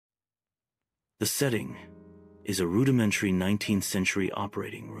The setting is a rudimentary 19th century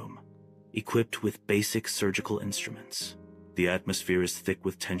operating room, equipped with basic surgical instruments. The atmosphere is thick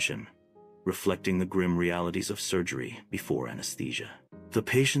with tension, reflecting the grim realities of surgery before anesthesia. The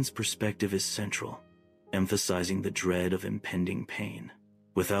patient's perspective is central, emphasizing the dread of impending pain.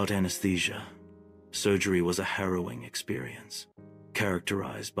 Without anesthesia, surgery was a harrowing experience,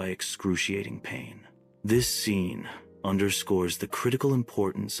 characterized by excruciating pain. This scene underscores the critical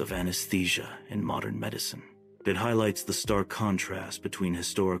importance of anesthesia in modern medicine. It highlights the stark contrast between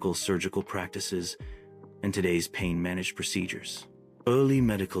historical surgical practices and today's pain-managed procedures. Early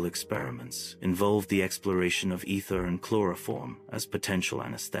medical experiments involved the exploration of ether and chloroform as potential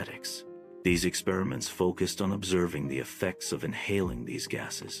anesthetics. These experiments focused on observing the effects of inhaling these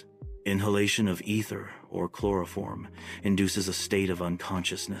gases. Inhalation of ether or chloroform induces a state of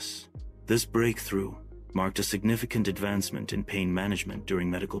unconsciousness. This breakthrough marked a significant advancement in pain management during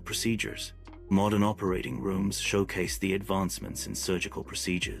medical procedures. Modern operating rooms showcase the advancements in surgical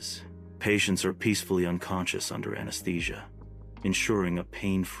procedures. Patients are peacefully unconscious under anesthesia, ensuring a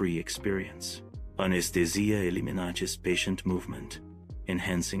pain-free experience. Anesthesia eliminates patient movement,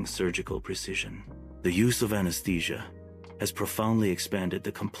 enhancing surgical precision. The use of anesthesia has profoundly expanded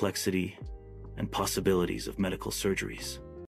the complexity and possibilities of medical surgeries.